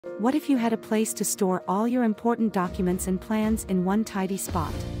What if you had a place to store all your important documents and plans in one tidy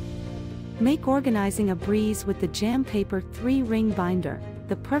spot? Make organizing a breeze with the Jam Paper 3-ring binder,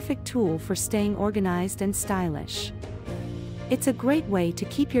 the perfect tool for staying organized and stylish. It's a great way to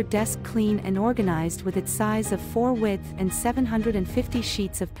keep your desk clean and organized with its size of 4 width and 750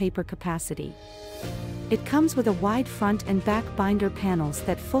 sheets of paper capacity. It comes with a wide front and back binder panels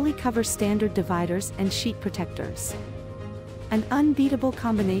that fully cover standard dividers and sheet protectors. An unbeatable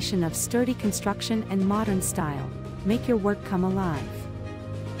combination of sturdy construction and modern style. Make your work come alive.